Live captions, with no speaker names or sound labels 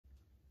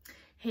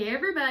Hey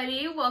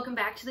everybody, welcome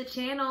back to the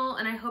channel,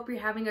 and I hope you're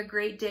having a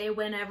great day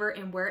whenever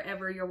and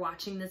wherever you're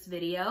watching this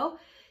video.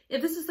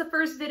 If this is the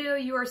first video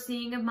you are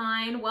seeing of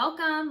mine,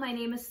 welcome. My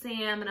name is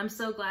Sam and I'm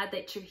so glad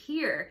that you're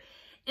here.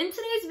 In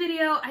today's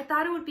video, I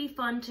thought it would be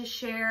fun to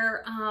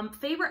share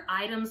favorite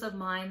items of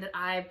mine that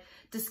I've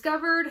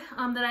discovered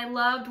that I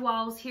loved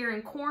while I was here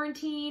in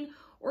quarantine,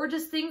 or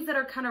just things that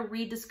are kind of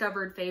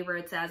rediscovered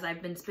favorites as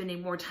I've been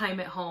spending more time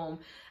at home.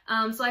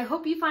 So I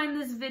hope you find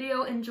this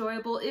video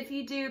enjoyable. If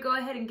you do, go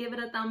ahead and give it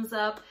a thumbs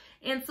up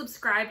and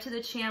subscribe to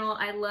the channel.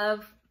 I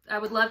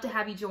would love to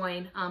have you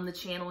join the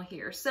channel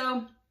here.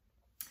 So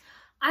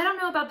I don't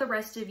know about the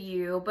rest of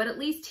you, but at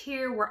least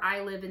here where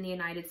I live in the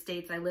United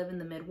States, I live in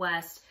the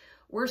Midwest,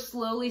 we're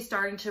slowly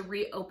starting to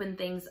reopen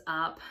things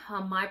up.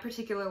 My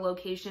particular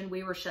location,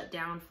 we were shut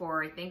down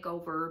for, I think,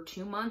 over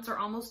 2 months or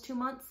almost 2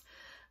 months.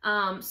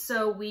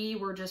 So we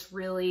were just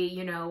really,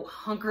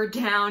 hunkered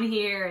down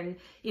here and,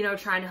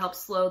 trying to help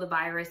slow the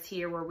virus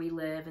here where we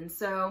live. And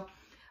so,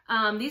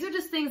 these are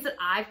just things that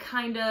I've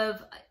kind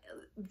of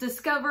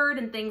discovered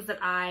and things that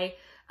I,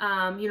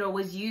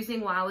 was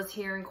using while I was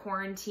here in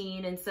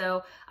quarantine. And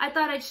so I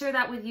thought I'd share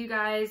that with you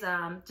guys,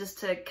 just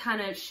to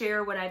kind of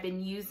share what I've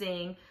been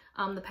using,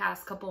 the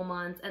past couple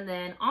months. And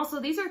then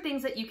also these are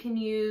things that you can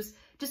use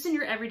just in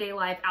your everyday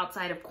life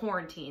outside of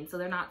quarantine. So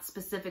they're not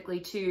specifically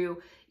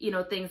to,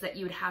 things that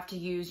you would have to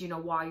use,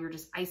 while you're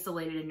just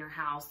isolated in your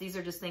house. These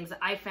are just things that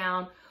I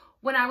found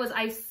when I was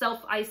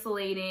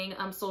self-isolating,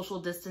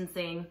 social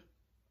distancing,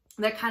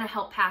 that kind of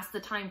helped pass the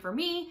time for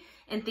me,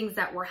 and things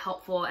that were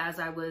helpful as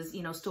I was,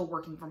 still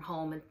working from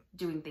home and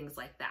doing things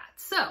like that.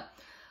 So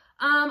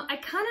I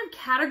kind of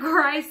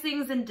categorize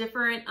things in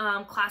different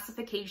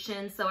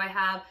classifications. So I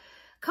have a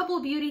couple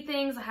of beauty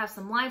things, I have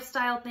some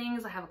lifestyle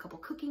things, I have a couple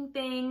cooking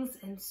things,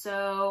 and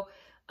so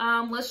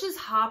let's just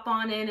hop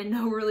on in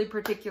no really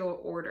particular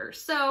order.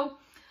 So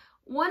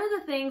one of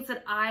the things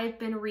that I've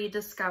been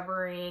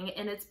rediscovering,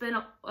 and it's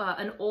been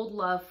an old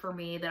love for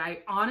me that I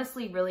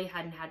honestly really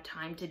hadn't had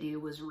time to do,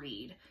 was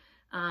read.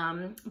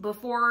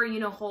 Before,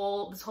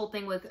 this whole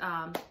thing with,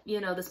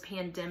 this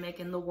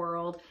pandemic in the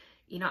world,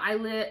 I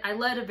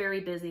led a very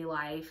busy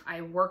life.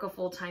 I work a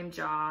full-time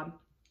job.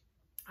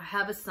 I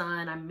have a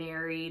son, I'm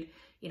married,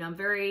 I'm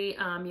very,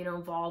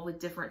 involved with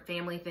different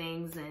family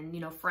things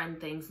and, friend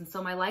things. And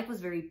so my life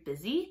was very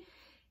busy.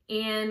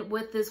 And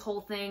with this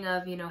whole thing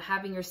of,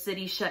 having your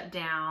city shut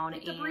down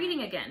and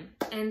reading again.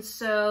 And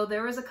so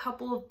there was a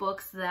couple of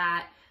books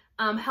that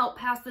helped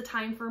pass the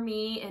time for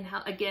me and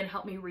again,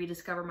 helped me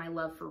rediscover my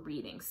love for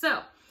reading.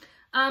 So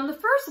the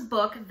first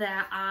book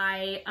that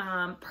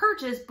I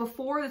purchased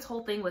before this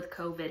whole thing with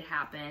COVID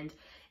happened,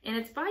 and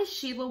it's by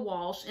Shela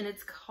Walsh, and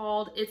it's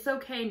called It's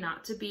Okay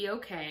Not to Be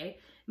Okay,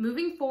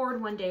 Moving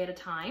Forward One Day at a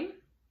Time.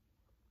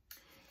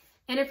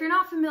 And if you're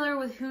not familiar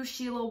with who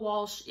Shela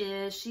Walsh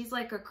is, she's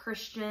like a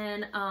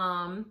Christian,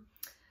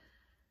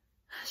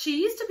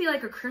 she used to be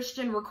like a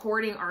Christian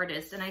recording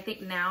artist, and I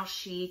think now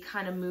she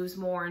kind of moves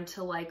more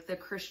into like the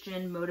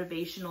Christian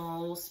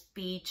motivational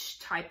speech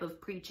type of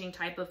preaching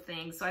type of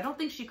thing. So I don't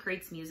think she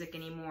creates music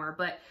anymore,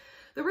 but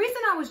the reason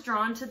I was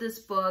drawn to this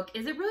book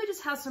is it really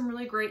just has some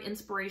really great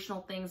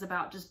inspirational things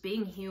about just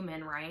being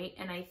human, right?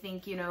 And I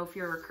think, if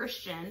you're a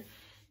Christian,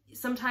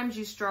 sometimes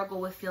you struggle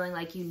with feeling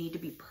like you need to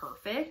be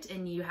perfect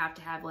and you have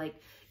to have like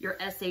your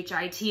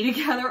SHIT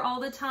together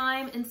all the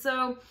time. And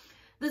so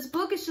this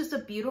book is just a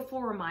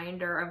beautiful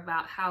reminder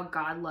about how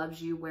God loves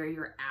you where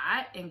you're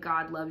at, and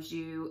God loves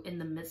you in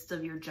the midst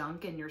of your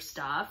junk and your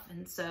stuff.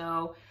 And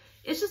so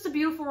it's just a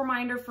beautiful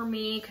reminder for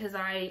me, because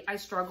I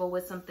struggle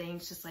with some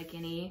things just like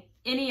any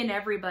and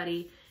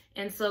everybody.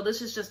 And so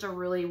this is just a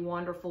really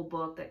wonderful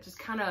book that just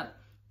kind of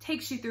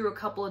takes you through a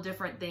couple of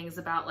different things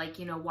about like,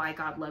 why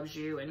God loves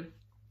you. And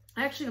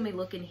I actually let me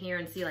look in here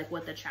and see like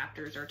what the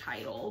chapters are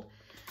titled.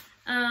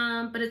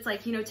 But it's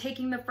like,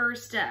 taking the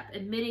first step,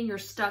 admitting you're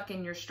stuck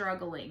and you're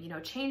struggling,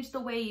 change the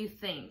way you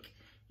think,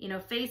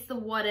 face the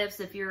what ifs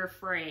if you're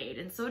afraid.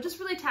 And so it just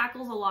really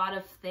tackles a lot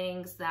of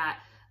things that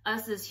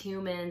us as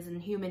humans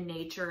and human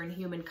nature and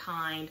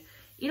humankind,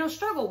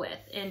 struggle with,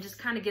 and just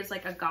kind of gives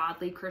like a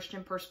godly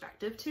Christian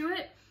perspective to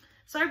it.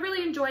 So I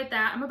really enjoyed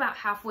that. I'm about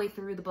halfway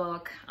through the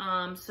book.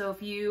 So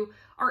if you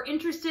are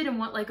interested and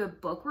want like a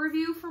book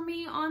review for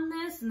me on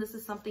this, and this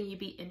is something you'd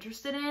be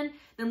interested in,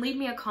 then leave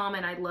me a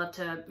comment. I'd love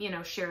to,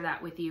 share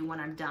that with you when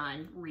I'm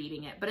done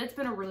reading it. But it's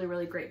been a really,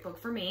 really great book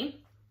for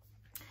me.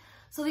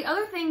 So the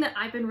other thing that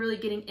I've been really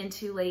getting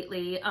into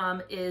lately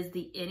is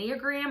the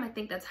Enneagram. I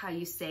think that's how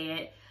you say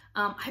it.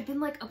 I've been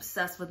like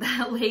obsessed with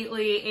that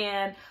lately,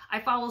 and I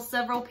follow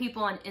several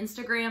people on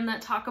Instagram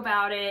that talk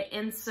about it.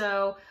 And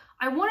so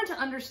I wanted to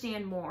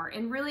understand more,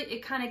 and really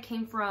it kind of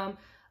came from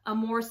a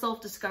more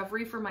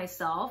self-discovery for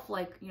myself,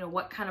 like,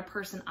 what kind of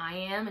person I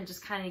am, and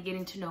just kind of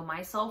getting to know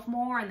myself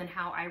more, and then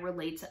how I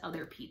relate to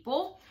other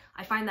people.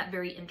 I find that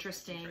very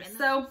interesting. And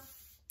so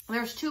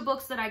there's 2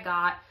 books that I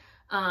got.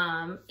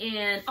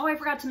 And oh, I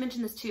forgot to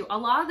mention this too. A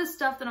lot of the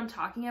stuff that I'm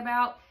talking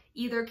about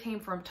either came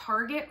from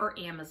Target or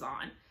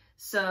Amazon.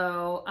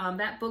 So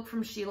that book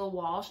from Shela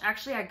Walsh,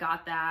 actually I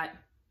got that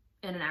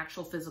in an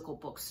actual physical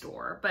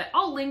bookstore. But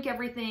I'll link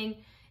everything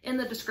in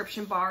the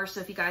description bar, so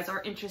if you guys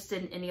are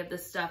interested in any of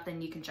this stuff,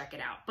 then you can check it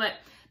out. But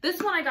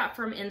this one I got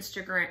from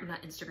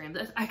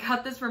I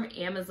got this from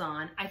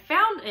Amazon. I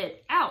found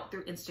it out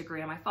through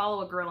Instagram. I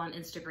follow a girl on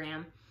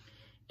Instagram,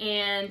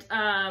 and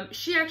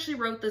she actually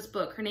wrote this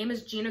book. Her name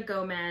is Gina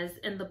Gomez,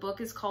 and the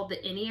book is called The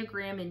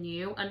Enneagram in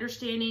You,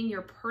 Understanding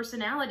Your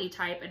Personality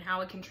Type and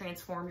How It Can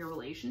Transform Your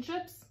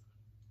Relationships.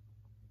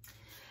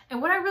 And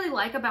what I really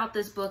like about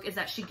this book is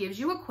that she gives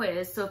you a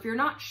quiz. So if you're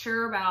not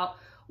sure about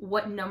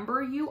what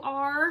number you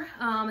are,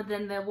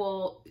 then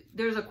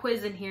there's a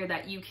quiz in here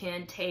that you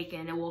can take,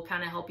 and it will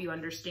kind of help you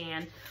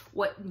understand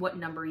what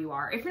number you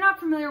are. If you're not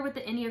familiar with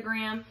the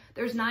Enneagram,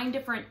 there's 9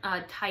 different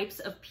types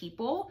of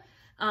people.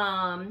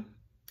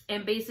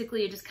 And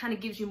basically it just kind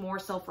of gives you more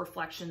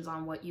self-reflections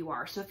on what you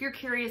are. So if you're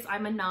curious,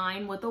 I'm a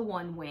 9 with a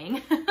 1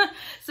 wing.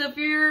 So if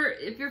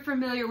you're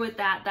familiar with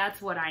that,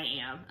 that's what I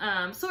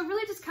am. So it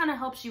really just kind of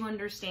helps you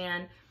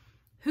understand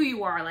who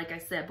you are, like I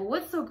said. But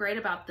what's so great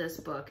about this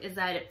book is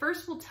that it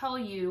first will tell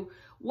you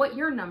what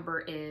your number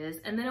is,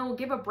 and then it will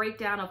give a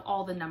breakdown of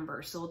all the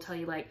numbers. So it'll tell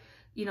you, like,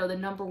 you know, the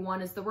number 1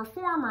 is the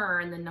reformer,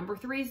 and the number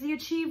 3 is the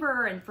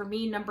achiever, and for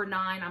me, number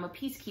 9, I'm a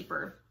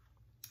peacekeeper.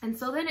 And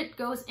so then it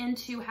goes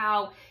into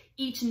how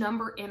each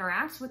number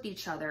interacts with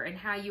each other and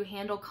how you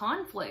handle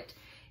conflict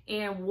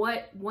and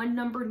what one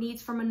number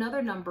needs from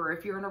another number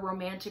if you're in a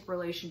romantic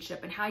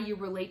relationship, and how you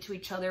relate to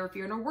each other if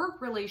you're in a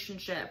work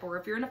relationship or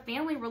if you're in a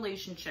family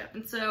relationship.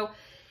 And so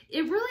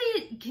it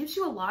really gives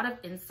you a lot of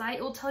insight.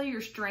 It will tell you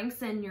your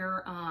strengths and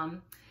your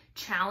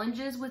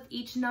challenges with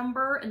each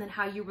number, and then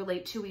how you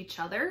relate to each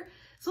other.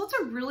 So it's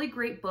a really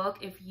great book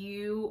if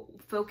you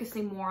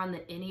focusing more on the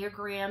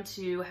Enneagram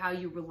to how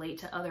you relate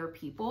to other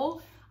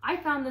people. I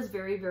found this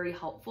very, very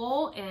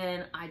helpful,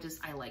 and I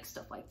like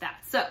stuff like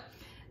that. So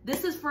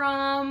this is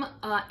from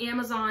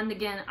Amazon.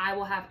 Again, I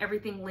will have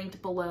everything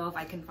linked below if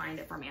I can find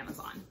it from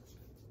Amazon.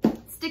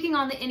 Sticking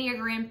on the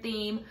Enneagram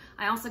theme,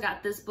 I also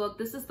got this book.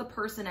 This is the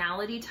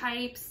Personality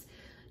Types,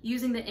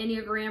 Using the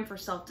Enneagram for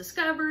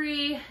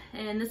Self-Discovery.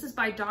 And this is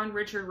by Don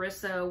Richard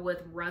Risso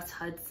with Russ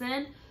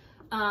Hudson.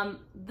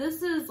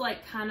 This is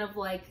like kind of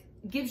like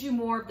gives you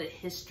more of the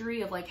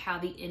history of like how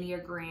the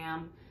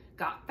Enneagram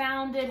got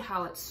founded,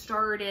 how it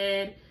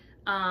started.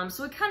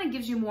 So it kind of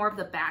gives you more of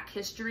the back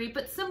history,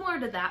 but similar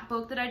to that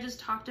book that I just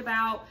talked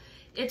about,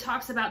 it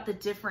talks about the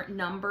different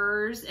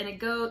numbers, and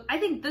I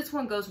think this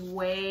one goes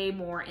way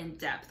more in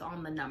depth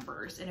on the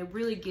numbers, and it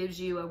really gives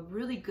you a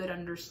really good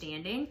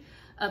understanding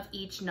of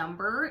each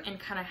number and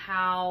kind of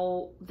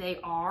how they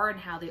are and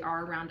how they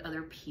are around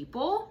other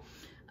people.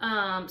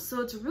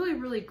 So it's really,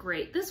 really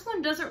great. This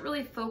one doesn't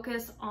really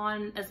focus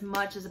on as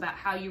much as about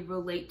how you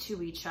relate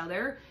to each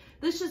other.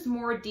 This just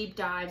more deep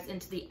dives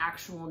into the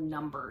actual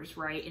numbers,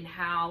 right? And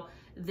how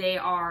they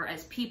are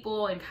as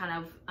people, and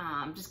kind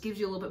of just gives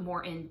you a little bit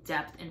more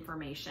in-depth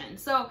information.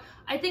 So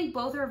I think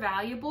both are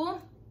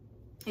valuable.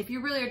 If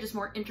you really are just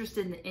more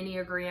interested in the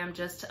Enneagram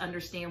just to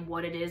understand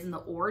what it is and the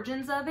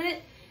origins of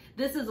it,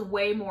 this is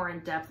way more in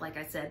depth. Like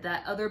I said,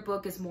 that other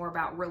book is more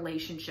about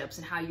relationships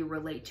and how you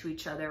relate to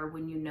each other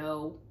when you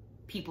know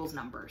people's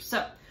numbers.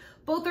 So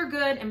both are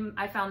good, and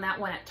I found that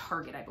one at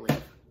Target, I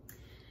believe.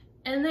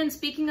 And then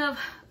speaking of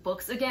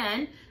books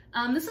again,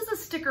 this is a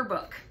sticker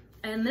book,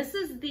 and this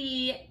is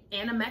the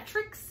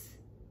Animatrix.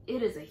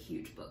 It is a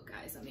huge book,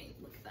 guys. I mean,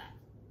 look at that.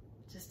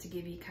 Just to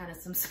give you kind of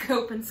some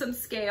scope and some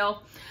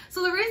scale.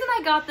 So the reason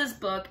I got this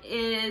book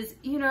is,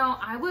 you know,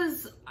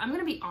 I'm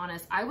gonna be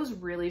honest, I was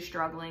really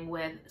struggling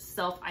with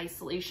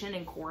self-isolation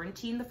and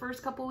quarantine the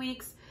first couple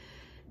weeks,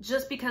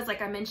 just because,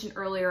 like I mentioned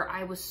earlier,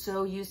 I was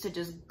so used to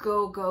just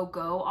go, go,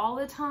 go all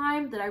the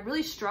time that I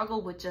really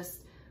struggled with just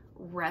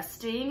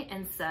resting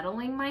and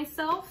settling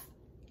myself.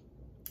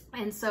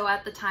 And so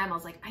at the time I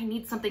was like, I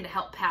need something to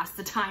help pass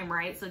the time,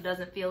 right? So it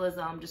doesn't feel as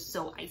though I'm just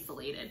so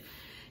isolated.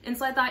 And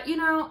so I thought, you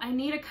know, I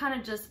need to kind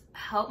of just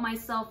help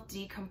myself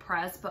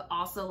decompress, but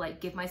also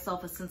like give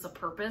myself a sense of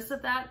purpose,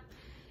 if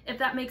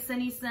that makes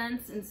any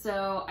sense. And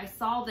so I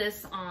saw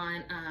this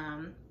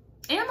on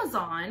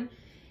Amazon,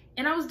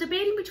 and I was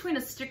debating between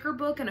a sticker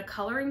book and a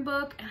coloring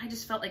book, and I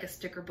just felt like a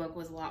sticker book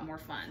was a lot more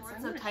fun. So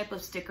it's a type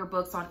of sticker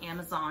books on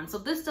Amazon. So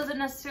this doesn't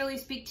necessarily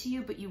speak to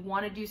you, but you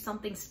want to do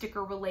something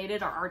sticker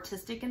related or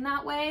artistic in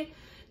that way,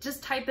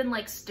 just type in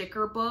like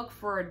sticker book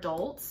for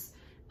adults,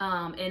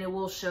 and it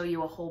will show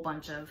you a whole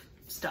bunch of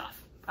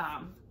stuff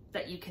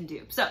that you can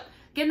do. So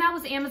again, that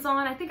was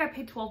Amazon. I think I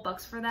paid 12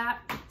 bucks for that,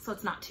 so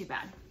it's not too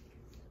bad.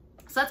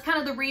 So that's kind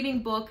of the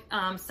reading book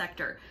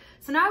sector.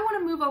 So now I want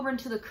to move over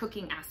into the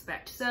cooking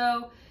aspect.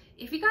 So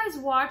if you guys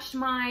watched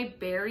my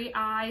berry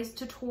eyes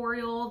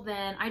tutorial,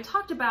 then I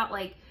talked about,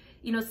 like,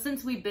 you know,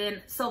 since we've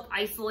been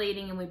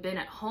self-isolating and we've been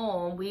at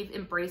home, we've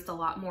embraced a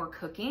lot more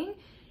cooking.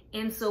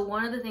 And so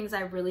one of the things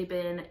I've really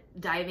been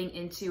diving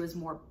into is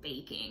more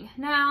baking.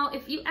 Now,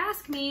 if you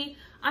ask me,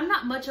 I'm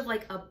not much of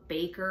like a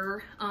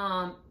baker.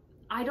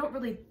 I don't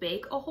really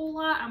bake a whole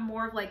lot. I'm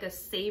more of like a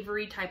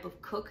savory type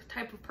of cook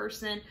type of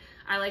person.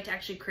 I like to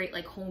actually create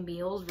like whole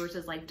meals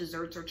versus like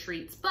desserts or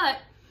treats. But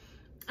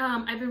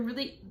I've been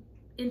really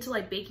into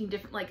like baking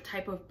different like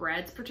type of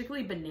breads,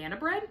 particularly banana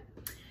bread.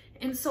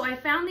 And so I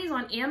found these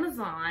on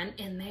Amazon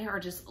and they are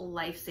just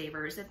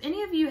lifesavers. If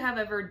any of you have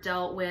ever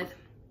dealt with,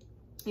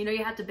 you know,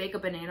 you have to bake a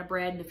banana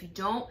bread, and if you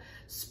don't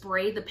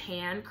spray the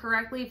pan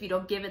correctly, if you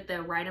don't give it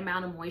the right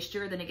amount of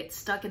moisture, then it gets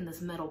stuck in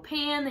this metal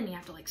pan, then you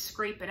have to like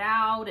scrape it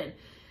out, and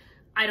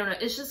I don't know,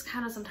 it's just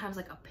kind of sometimes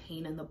like a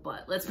pain in the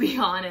butt, let's be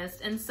honest.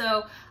 And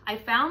so I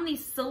found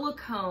these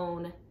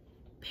silicone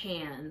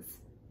pans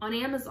on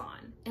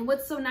Amazon. And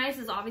what's so nice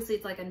is obviously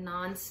it's like a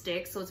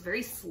non-stick, so it's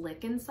very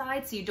slick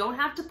inside, so you don't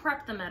have to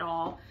prep them at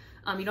all.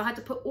 You don't have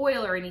to put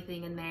oil or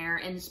anything in there,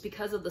 and just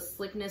because of the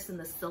slickness and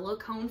the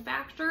silicone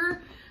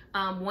factor,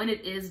 when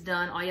it is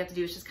done, all you have to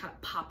do is just kind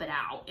of pop it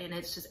out, and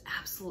it's just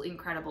absolutely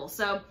incredible.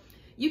 So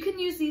you can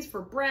use these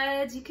for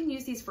breads, you can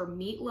use these for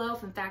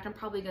meatloaf. In fact, I'm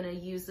probably gonna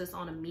use this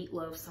on a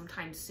meatloaf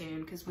sometime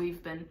soon because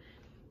we've been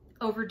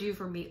overdue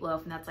for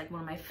meatloaf, and that's like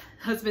one of my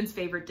husband's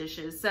favorite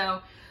dishes.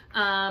 So,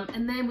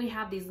 and then we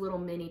have these little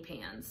mini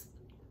pans.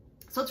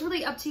 So it's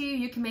really up to you.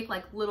 You can make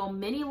like little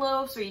mini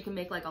loaves, or you can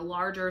make like a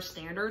larger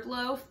standard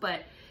loaf,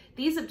 but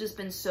these have just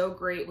been so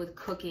great with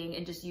cooking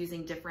and just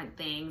using different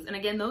things. And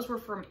again, those were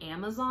from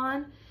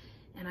Amazon.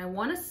 And I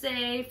wanna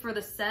say for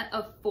the set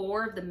of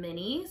 4 of the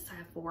minis, I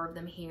have 4 of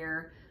them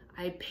here,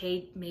 I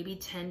paid maybe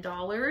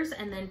 $10.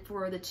 And then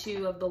for the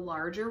 2 of the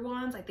larger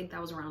ones, I think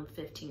that was around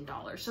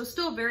 $15. So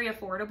still very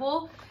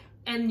affordable.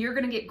 And you're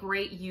gonna get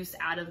great use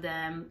out of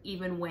them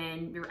even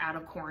when you're out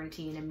of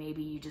quarantine and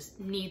maybe you just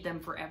need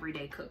them for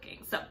everyday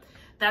cooking. So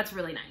that's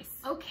really nice.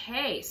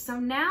 Okay, so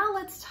now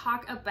let's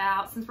talk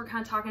about, since we're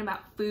kind of talking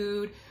about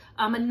food,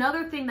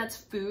 another thing that's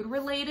food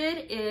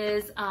related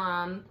is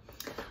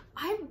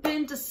I've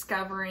been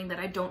discovering that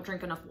I don't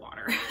drink enough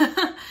water.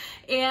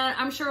 And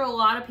I'm sure a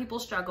lot of people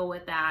struggle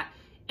with that.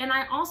 And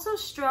I also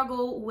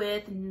struggle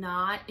with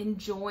not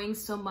enjoying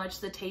so much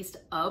the taste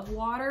of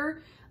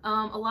water.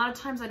 A lot of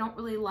times I don't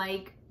really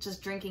like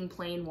just drinking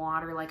plain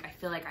water. Like I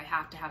feel like I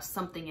have to have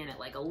something in it,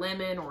 like a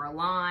lemon or a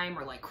lime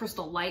or like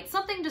Crystal Light,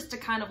 something just to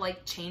kind of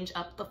like change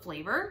up the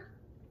flavor.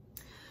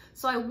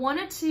 So I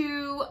wanted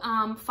to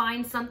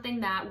find something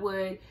that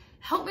would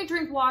help me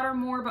drink water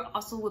more, but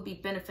also would be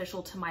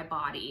beneficial to my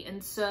body.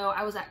 And so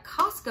I was at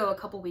Costco a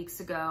couple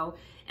weeks ago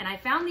and I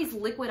found these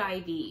liquid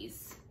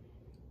IVs.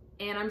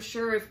 And I'm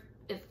sure if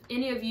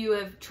any of you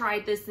have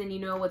tried this, then you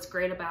know what's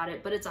great about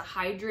it, but it's a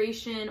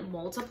hydration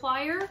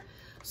multiplier.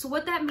 So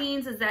what that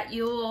means is that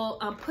you'll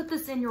put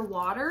this in your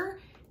water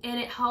and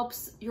it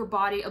helps your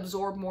body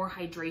absorb more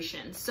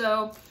hydration.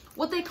 So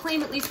what they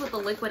claim, at least with the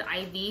liquid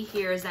IV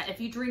here, is that if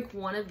you drink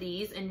one of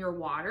these in your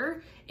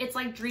water, it's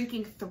like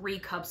drinking 3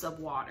 cups of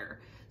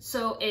water.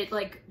 So it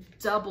like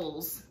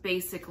doubles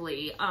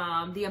basically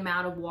the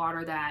amount of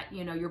water that,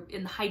 you know, you're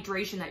in the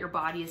hydration that your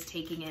body is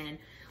taking in.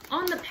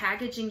 On the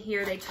packaging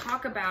here, they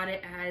talk about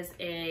it as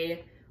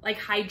a like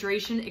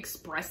hydration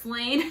express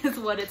lane is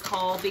what it's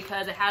called,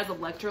 because it has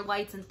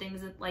electrolytes and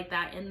things like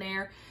that in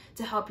there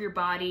to help your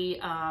body,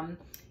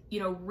 you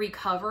know,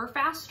 recover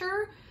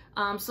faster.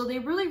 So they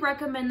really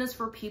recommend this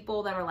for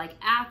people that are like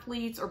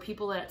athletes or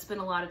people that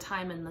spend a lot of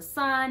time in the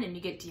sun and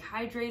you get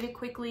dehydrated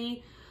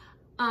quickly.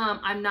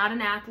 I'm not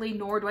an athlete,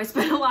 nor do I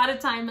spend a lot of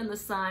time in the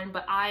sun,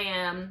 but I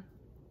am,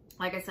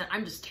 like I said,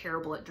 I'm just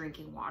terrible at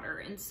drinking water.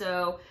 And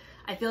so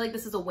I feel like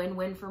this is a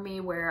win-win for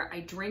me where I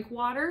drink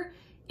water,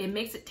 it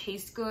makes it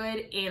taste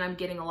good, and I'm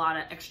getting a lot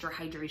of extra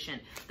hydration.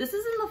 This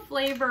is in the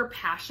flavor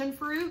passion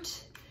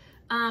fruit,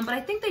 but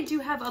I think they do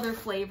have other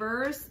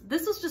flavors.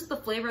 This was just the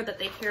flavor that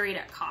they carried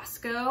at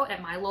Costco,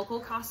 at my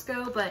local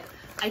Costco, but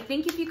I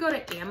think if you go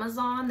to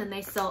Amazon, then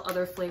they sell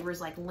other flavors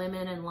like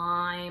lemon and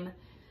lime,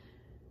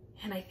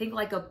 and I think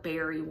like a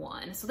berry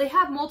one. So they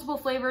have multiple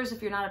flavors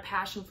if you're not a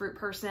passion fruit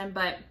person,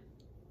 but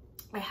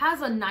it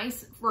has a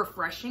nice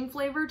refreshing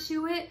flavor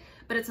to it,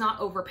 but it's not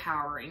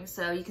overpowering.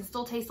 So you can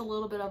still taste a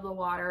little bit of the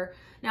water.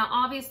 Now,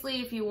 obviously,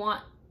 if you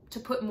want to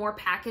put more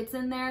packets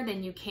in there,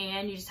 then you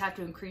can. You just have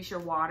to increase your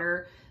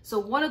water. So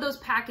one of those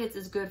packets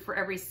is good for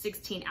every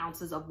 16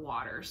 ounces of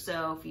water.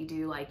 So if you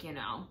do like, you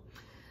know,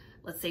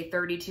 let's say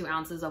 32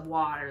 ounces of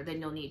water, then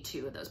you'll need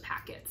 2 of those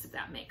packets, if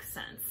that makes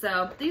sense.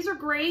 So these are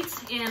great,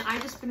 and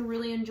I've just been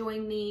really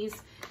enjoying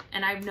these.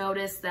 And I've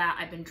noticed that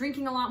I've been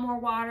drinking a lot more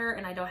water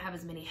and I don't have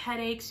as many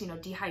headaches, you know,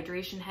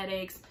 dehydration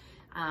headaches.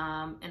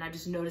 And I'm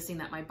just noticing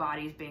that my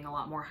body is being a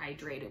lot more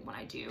hydrated when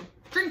I do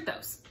drink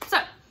those. So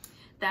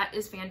that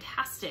is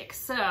fantastic.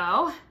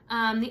 So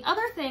the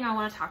other thing I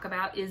want to talk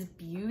about is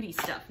beauty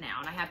stuff now.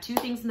 And I have 2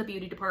 things in the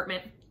beauty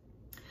department.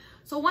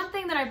 So one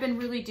thing that I've been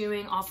really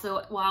doing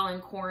also while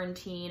in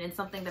quarantine, and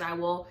something that I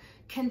will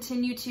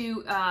continue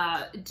to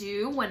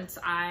do once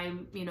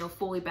I'm, you know,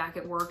 fully back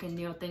at work and,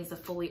 you know, things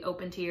have fully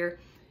opened here,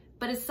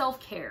 but is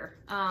self-care.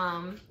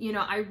 You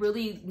know, I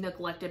really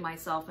neglected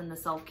myself in the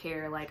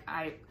self-care. Like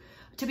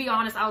to be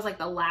honest, I was like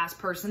the last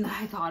person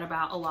that I thought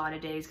about a lot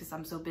of days because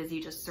I'm so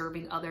busy just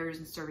serving others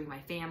and serving my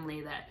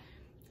family that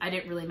I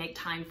didn't really make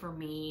time for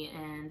me.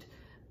 And,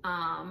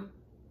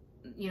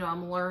 you know,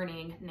 I'm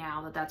learning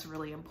now that that's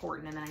really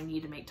important and that I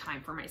need to make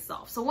time for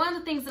myself. So one of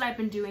the things that I've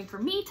been doing for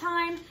me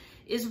time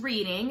is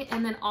reading,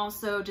 and then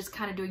also just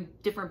kind of doing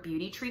different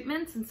beauty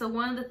treatments. And so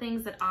one of the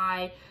things that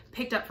I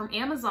picked up from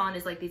Amazon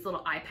is like these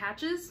little eye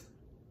patches.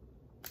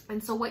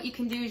 And so what you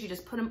can do is you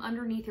just put them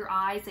underneath your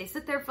eyes. They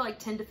sit there for like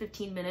 10 to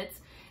 15 minutes,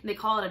 and they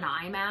call it an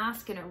eye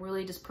mask, and it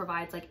really just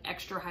provides like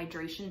extra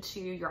hydration to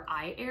your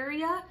eye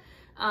area.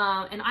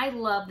 And I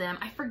love them.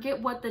 I forget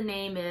what the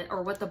name is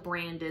or what the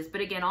brand is,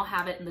 but again, I'll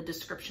have it in the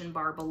description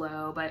bar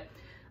below. But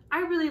I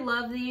really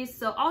love these,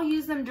 so I'll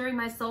use them during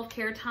my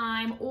self-care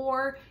time,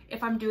 or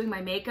if I'm doing my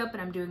makeup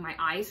and I'm doing my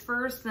eyes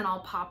first, then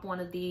I'll pop one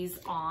of these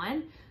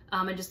on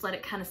and just let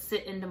it kind of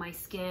sit into my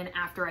skin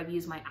after I've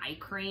used my eye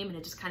cream, and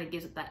it just kind of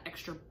gives it that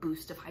extra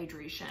boost of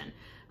hydration.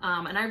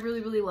 And I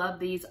really, really love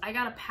these. I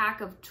got a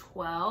pack of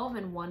 12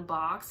 in one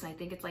box, and I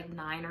think it's like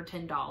 $9 or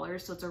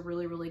 $10, so it's a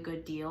really, really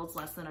good deal. It's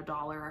less than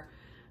 $1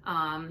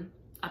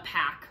 a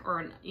pack,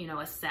 or you know,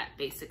 a set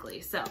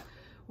basically. So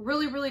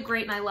really, really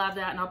great, and I love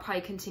that, and I'll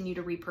probably continue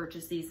to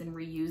repurchase these and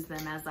reuse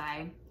them as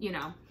I, you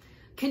know,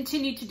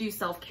 continue to do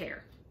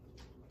self-care.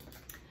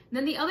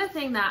 Then the other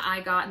thing that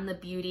I got in the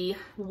beauty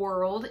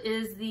world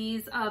is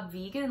these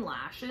vegan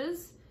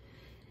lashes.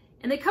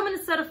 And they come in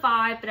a set of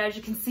 5, but as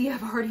you can see,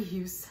 I've already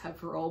used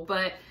several,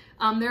 but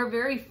they're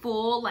very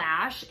full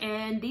lash,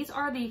 and these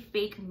are the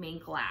fake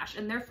mink lash,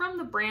 and they're from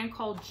the brand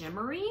called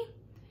Jimmery.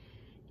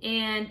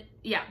 And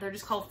yeah, they're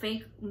just called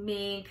fake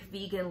mink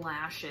vegan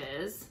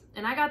lashes.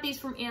 And I got these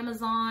from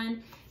Amazon.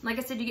 And like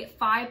I said, you get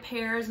 5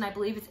 pairs, and I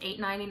believe it's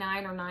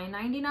 $8.99 or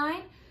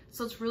 $9.99.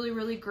 So it's really,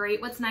 really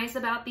great. What's nice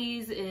about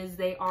these is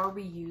they are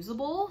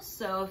reusable.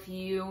 So if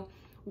you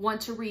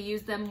want to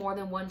reuse them more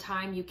than one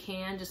time, you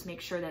can. Just make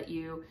sure that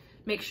you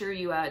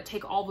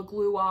take all the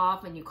glue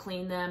off, and you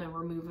clean them and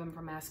remove them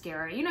from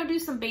mascara. You know, do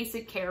some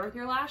basic care with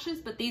your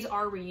lashes, but these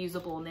are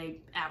reusable, and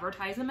they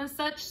advertise them as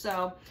such.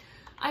 So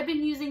I've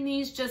been using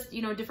these just,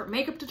 you know, different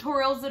makeup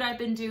tutorials that I've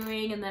been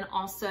doing. And then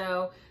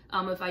also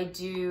if I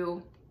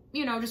do,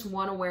 you know, just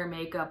want to wear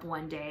makeup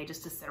one day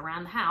just to sit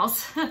around the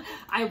house,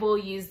 I will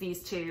use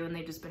these too, and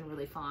they've just been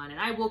really fun. And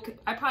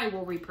I probably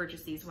will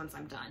repurchase these once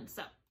I'm done.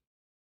 So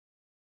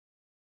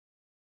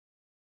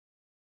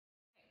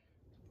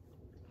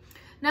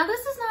now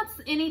this is not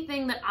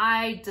anything that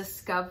I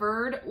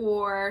discovered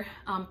or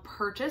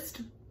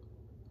purchased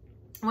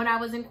when I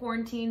was in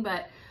quarantine,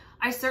 but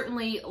I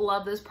certainly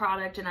love this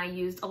product, and I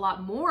used a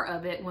lot more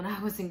of it when I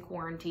was in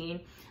quarantine,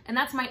 and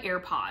that's my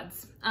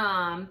AirPods.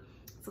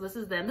 So this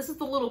is them. This is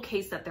the little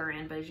case that they're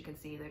in, but as you can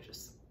see, they're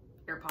just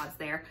AirPods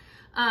there.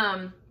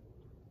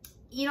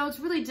 You know, it's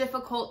really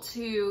difficult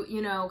to,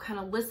 you know, kind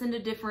of listen to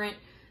different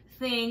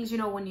things, you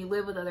know, when you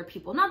live with other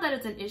people. Not that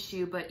it's an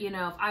issue, but you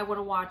know, if I want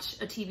to watch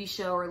a TV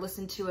show or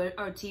listen to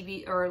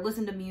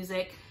listen to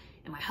music,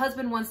 and my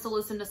husband wants to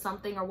listen to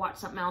something or watch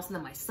something else, and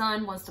then my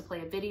son wants to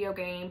play a video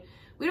game.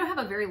 We don't have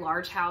a very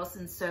large house,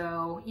 and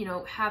so, you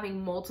know,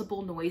 having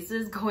multiple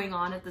noises going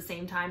on at the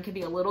same time can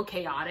be a little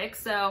chaotic.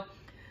 So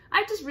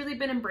I've just really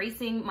been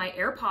embracing my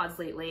AirPods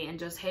lately, and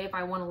just, hey, if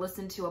I want to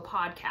listen to a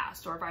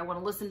podcast, or if I want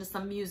to listen to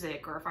some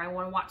music, or if I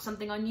want to watch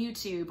something on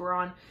YouTube or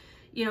on,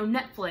 you know,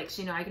 Netflix,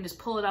 you know, I can just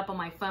pull it up on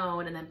my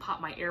phone and then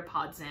pop my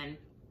AirPods in.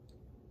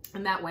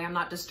 And that way I'm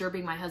not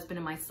disturbing my husband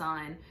and my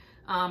son.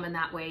 And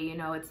that way, you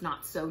know, it's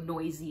not so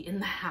noisy in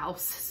the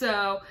house.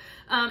 So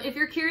if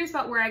you're curious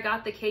about where I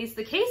got the case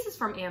is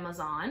from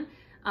Amazon.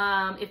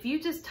 If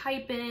you just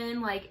type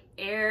in like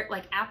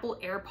Apple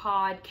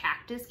AirPod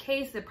cactus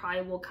case, it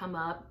probably will come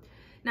up.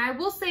 Now I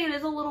will say it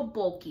is a little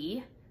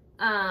bulky.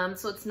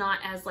 So it's not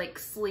as like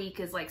sleek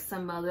as like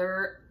some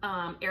other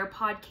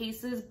AirPod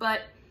cases,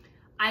 but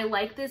I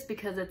like this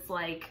because it's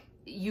like,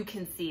 you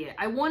can see it.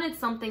 I wanted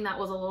something that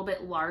was a little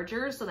bit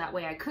larger, so that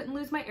way I couldn't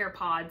lose my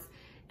AirPods.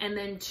 And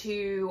then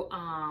to,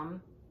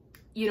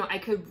 you know, I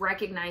could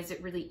recognize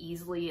it really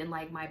easily in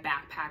like my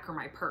backpack or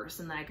my purse.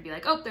 And then I could be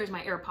like, oh, there's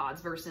my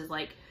AirPods, versus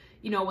like,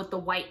 you know, with the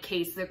white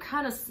case, they're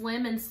kind of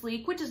slim and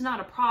sleek, which is not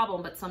a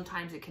problem, but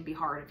sometimes it can be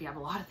hard if you have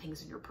a lot of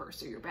things in your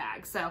purse or your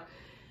bag. So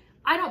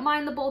I don't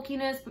mind the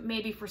bulkiness, but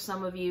maybe for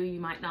some of you,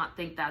 you might not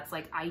think that's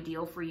like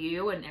ideal for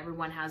you, and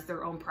everyone has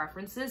their own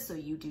preferences, so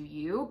you do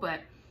you. But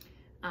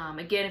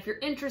again, if you're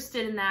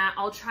interested in that,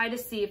 I'll try to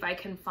see if I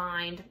can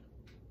find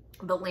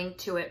the link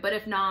to it, but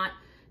if not,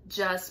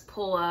 just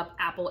pull up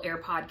Apple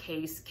AirPod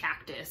case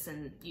cactus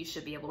and you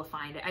should be able to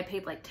find it. I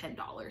paid like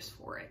 $10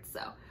 for it, so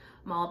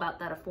I'm all about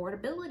that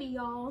affordability,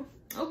 y'all.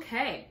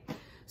 Okay,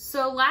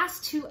 so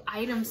last 2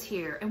 items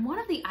here, and one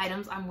of the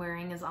items I'm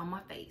wearing is on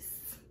my face.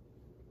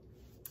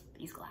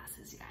 These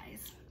glasses, you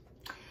guys.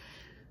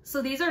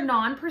 So these are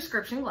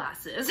non-prescription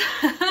glasses.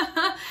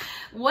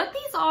 What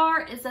these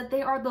are is that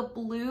they are the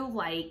blue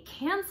light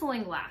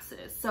canceling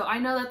glasses. So I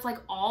know that's like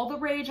all the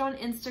rage on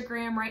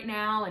Instagram right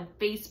now and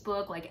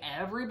Facebook, like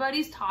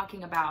everybody's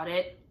talking about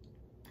it.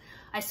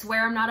 I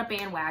swear I'm not a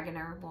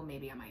bandwagoner. Well,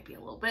 maybe I might be a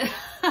little bit,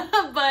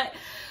 but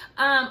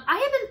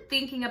I have been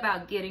thinking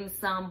about getting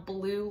some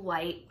blue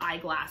light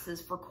eyeglasses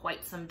for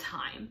quite some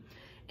time.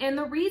 And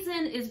the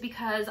reason is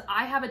because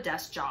I have a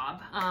desk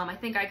job. I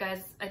think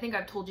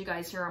I've told you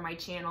guys here on my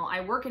channel, I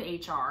work in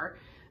HR.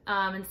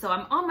 And so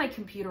I'm on my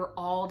computer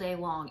all day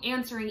long,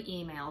 answering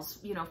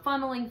emails, you know,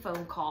 funneling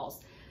phone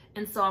calls.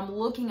 And so I'm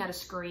looking at a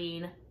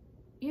screen,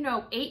 you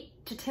know,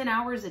 8 to 10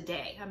 hours a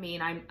day. I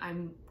mean,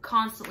 I'm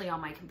constantly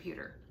on my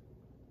computer.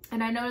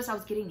 And I noticed I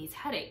was getting these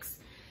headaches,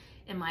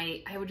 and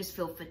I would just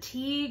feel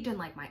fatigued, and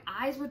like my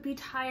eyes would be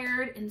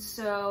tired. And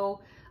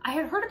so I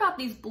had heard about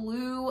these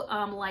blue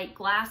light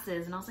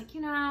glasses, and I was like,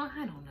 you know,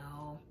 I don't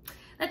know.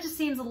 That just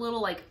seems a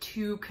little like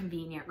too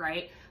convenient,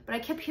 right? But I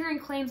kept hearing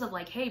claims of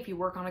like, hey, if you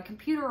work on a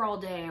computer all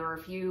day, or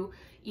if you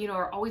know,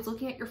 are always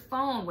looking at your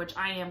phone, which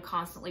I am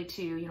constantly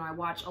too. You know, I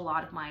watch a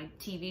lot of my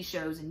TV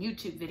shows and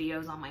YouTube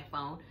videos on my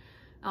phone.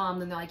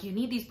 And they're like, you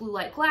need these blue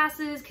light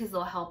glasses because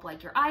they'll help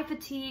like your eye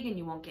fatigue and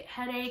you won't get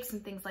headaches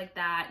and things like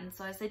that. And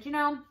so I said, you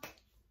know,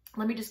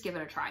 let me just give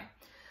it a try.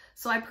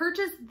 So I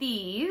purchased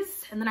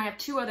these, and then I have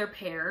 2 other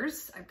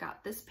pairs. I've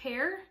got this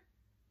pair,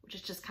 which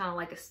is just kind of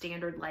like a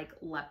standard like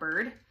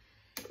leopard.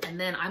 And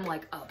then I'm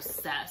like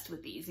obsessed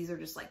with these. These are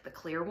just like the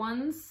clear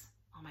ones.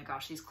 Oh my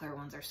gosh, these clear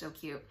ones are so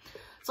cute.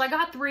 So I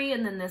got 3,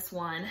 and then this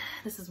one.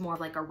 This is more of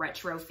like a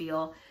retro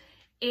feel.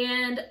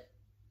 And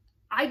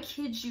I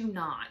kid you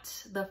not,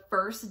 the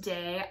first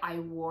day I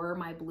wore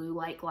my blue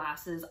light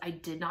glasses, I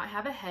did not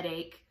have a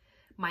headache.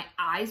 My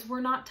eyes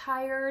were not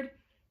tired.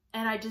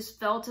 And I just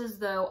felt as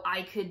though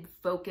I could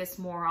focus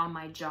more on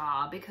my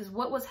job, because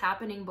what was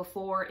happening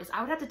before is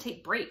I would have to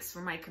take breaks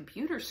from my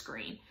computer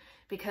screen,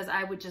 because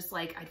I would just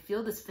like, I'd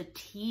feel this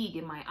fatigue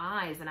in my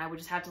eyes, and I would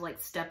just have to like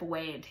step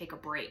away and take a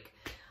break.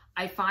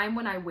 I find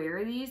when I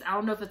wear these, I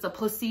don't know if it's a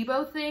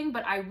placebo thing,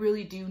 but I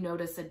really do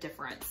notice a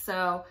difference.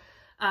 So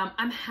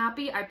I'm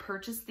happy I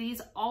purchased these.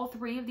 All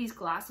 3 of these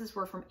glasses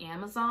were from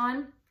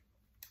Amazon.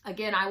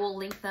 Again, I will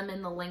link them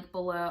in the link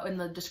below, in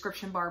the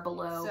description bar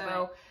below.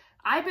 So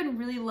I've been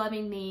really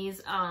loving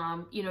these,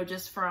 you know,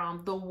 just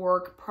from the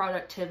work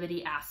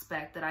productivity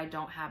aspect, that I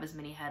don't have as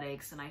many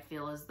headaches, and I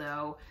feel as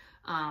though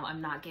I'm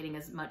not getting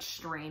as much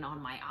strain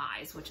on my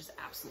eyes, which is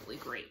absolutely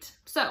great.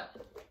 So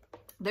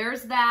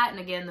there's that. And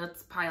again,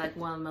 that's probably like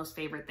one of the most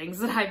favorite things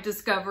that I've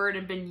discovered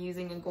and been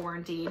using in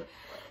quarantine.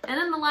 And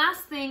then the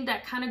last thing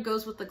that kind of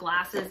goes with the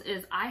glasses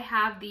is I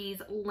have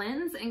these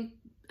lens and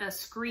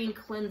screen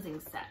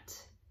cleansing set.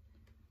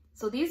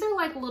 So these are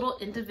like little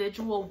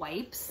individual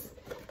wipes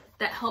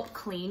that help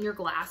clean your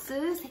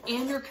glasses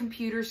and your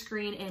computer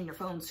screen and your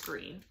phone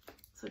screen.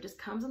 So it just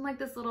comes in like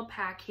this little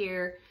pack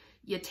here.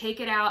 You take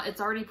it out,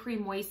 it's already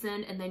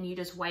pre-moistened, and then you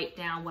just wipe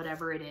down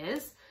whatever it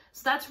is.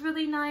 So that's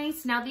really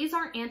nice. Now these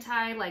aren't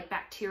like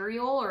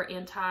bacterial or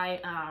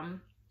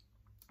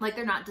like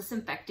they're not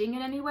disinfecting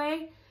in any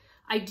way.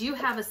 I do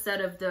have a set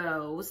of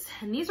those,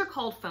 and these are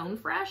called Phone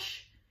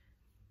Fresh.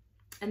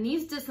 And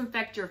these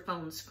disinfect your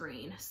phone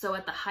screen. So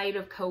at the height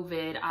of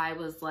COVID, I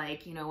was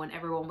like, you know, when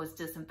everyone was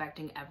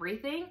disinfecting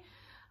everything,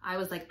 I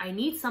was like, I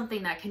need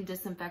something that can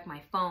disinfect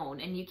my phone.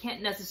 And you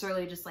can't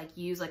necessarily just like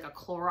use like a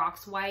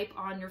Clorox wipe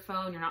on your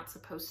phone. You're not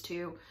supposed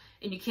to.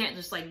 And you can't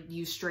just like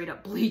use straight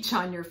up bleach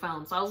on your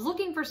phone. So I was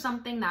looking for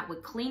something that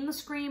would clean the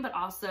screen, but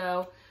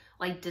also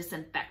like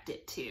disinfect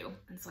it too.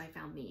 And so I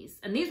found these.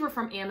 And these were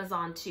from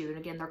Amazon too. And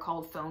again, they're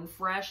called Phone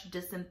Fresh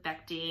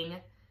Disinfecting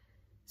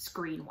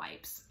Screen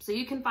Wipes. So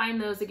you can find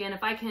those. Again,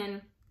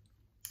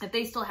 if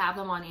they still have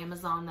them on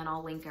Amazon, then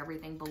I'll link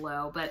everything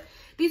below. But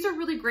these are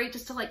really great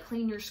just to like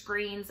clean your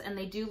screens, and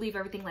they do leave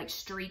everything like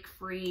streak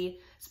free,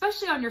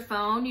 especially on your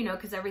phone, you know,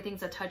 because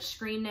everything's a touch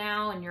screen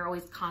now and you're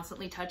always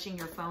constantly touching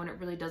your phone. It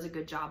really does a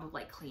good job of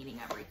like cleaning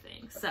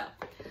everything. So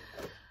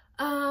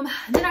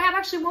then I have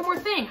actually one more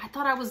thing. I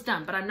thought I was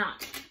done, but I'm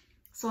not.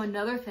 So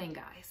another thing,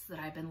 guys, that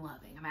I've been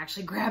loving, I'm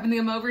actually grabbing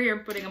them over here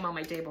and putting them on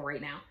my table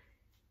right now,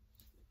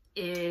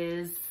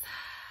 is,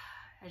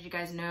 as you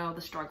guys know,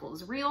 the struggle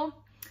is real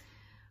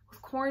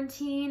with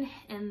quarantine,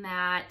 in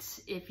that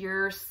if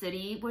your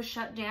city was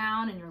shut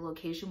down and your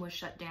location was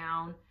shut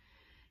down,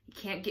 you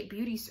can't get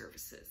beauty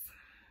services.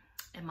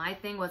 And my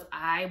thing was,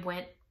 I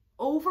went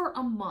over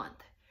a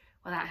month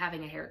without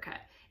having a haircut.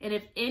 And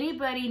if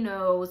anybody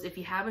knows, if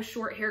you have a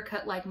short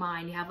haircut like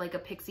mine, you have like a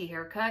pixie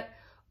haircut,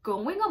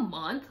 going a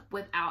month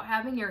without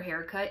having your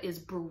haircut is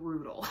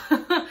brutal.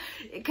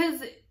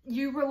 Because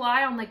you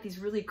rely on like these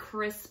really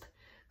crisp,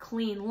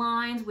 clean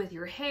lines with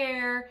your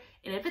hair.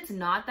 And if it's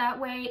not that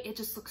way, it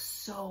just looks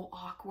so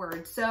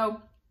awkward.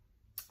 So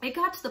it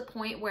got to the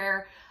point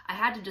where I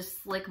had to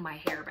just slick my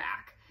hair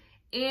back.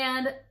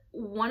 And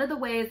one of the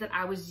things that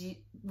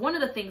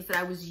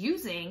I was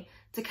using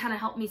to kind of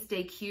help me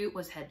stay cute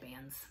was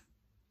headbands.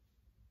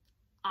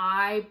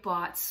 I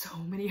bought so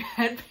many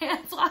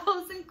headbands while I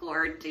was in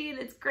quarantine.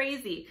 It's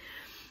crazy.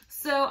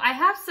 So I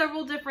have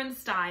several different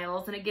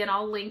styles. And again,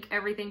 I'll link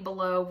everything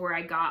below where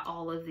I got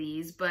all of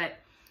these. But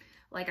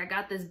like, I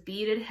got this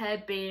beaded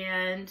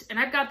headband, and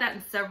I've got that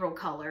in several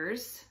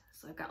colors.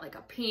 So I've got like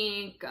a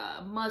pink,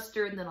 a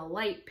mustard, and then a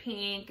light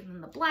pink, and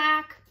then the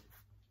black.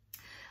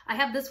 I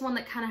have this one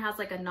that kind of has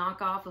like a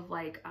knockoff of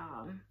like,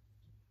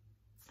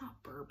 it's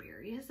not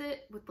Burberry, is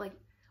it? With like,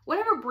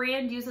 whatever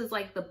brand uses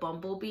like the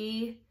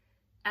bumblebee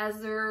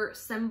as their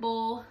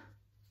symbol.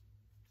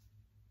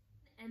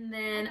 And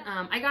then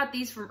I got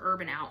these from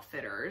Urban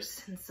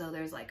Outfitters. And so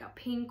there's like a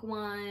pink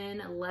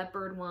one, a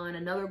leopard one,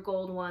 another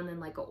gold one, and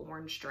like an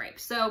orange stripe.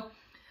 So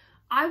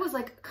I was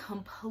like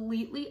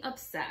completely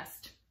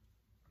obsessed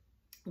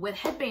with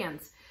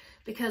headbands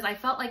because I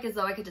felt like as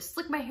though I could just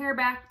slick my hair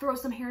back, throw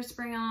some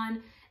hairspray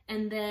on,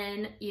 and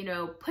then, you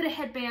know, put a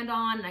headband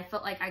on. And I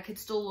felt like I could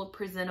still look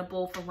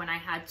presentable for when I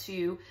had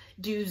to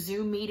do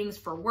Zoom meetings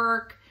for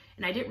work.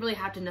 And I didn't really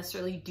have to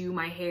necessarily do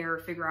my hair or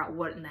figure out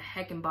what in the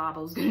heck and bob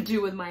I was gonna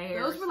do with my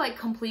hair. Those were like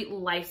complete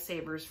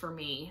lifesavers for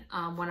me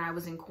when I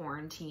was in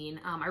quarantine.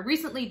 I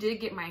recently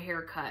did get my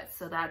hair cut,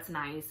 so that's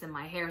nice. And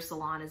my hair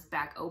salon is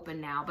back open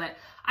now, but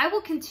I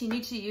will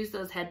continue to use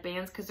those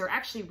headbands because they're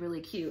actually really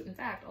cute. In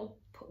fact, I'll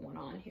put one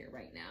on here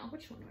right now.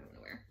 Which one do I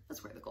wanna wear?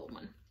 Let's wear the gold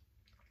one.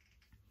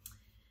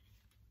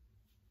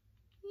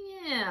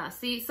 Yeah,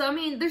 see, so I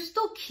mean, they're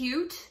still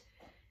cute.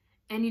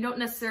 And you don't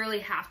necessarily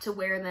have to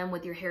wear them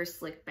with your hair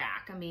slicked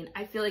back. I mean,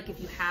 I feel like if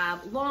you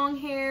have long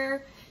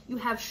hair, you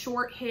have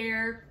short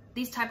hair,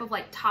 these type of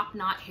like top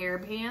knot hair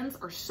bands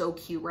are so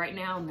cute right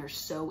now and they're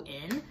so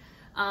in.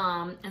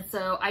 And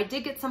so I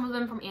did get some of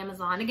them from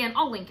Amazon. Again,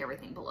 I'll link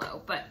everything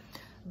below, but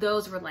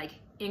those were like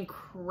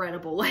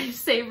incredible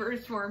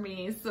lifesavers for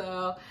me.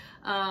 So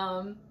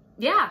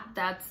yeah,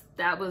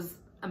 that was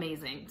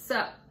amazing.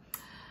 So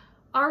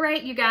all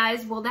right, you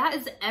guys, well, that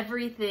is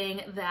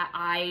everything that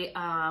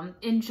I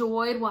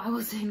enjoyed while I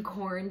was in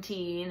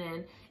quarantine.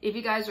 And if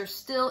you guys are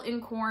still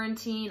in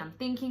quarantine, I'm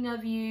thinking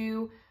of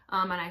you.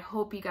 And I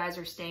hope you guys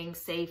are staying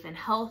safe and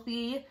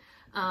healthy.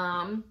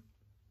 And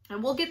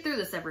we'll get through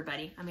this,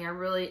 everybody. I mean, I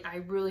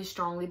really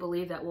strongly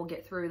believe that we'll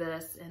get through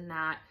this and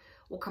that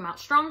we'll come out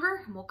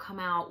stronger and we'll come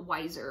out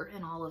wiser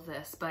in all of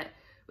this. But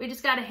we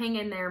just got to hang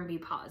in there and be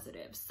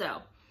positive.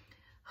 So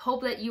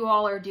hope that you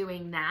all are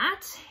doing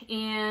that.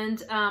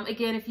 And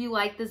again, if you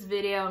like this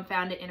video and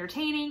found it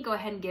entertaining, go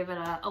ahead and give it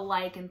a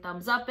like and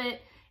thumbs up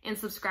it and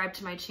subscribe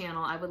to my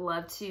channel. I would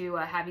love to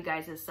have you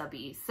guys as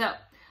subbies. So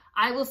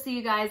I will see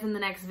you guys in the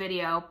next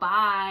video.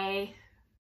 Bye.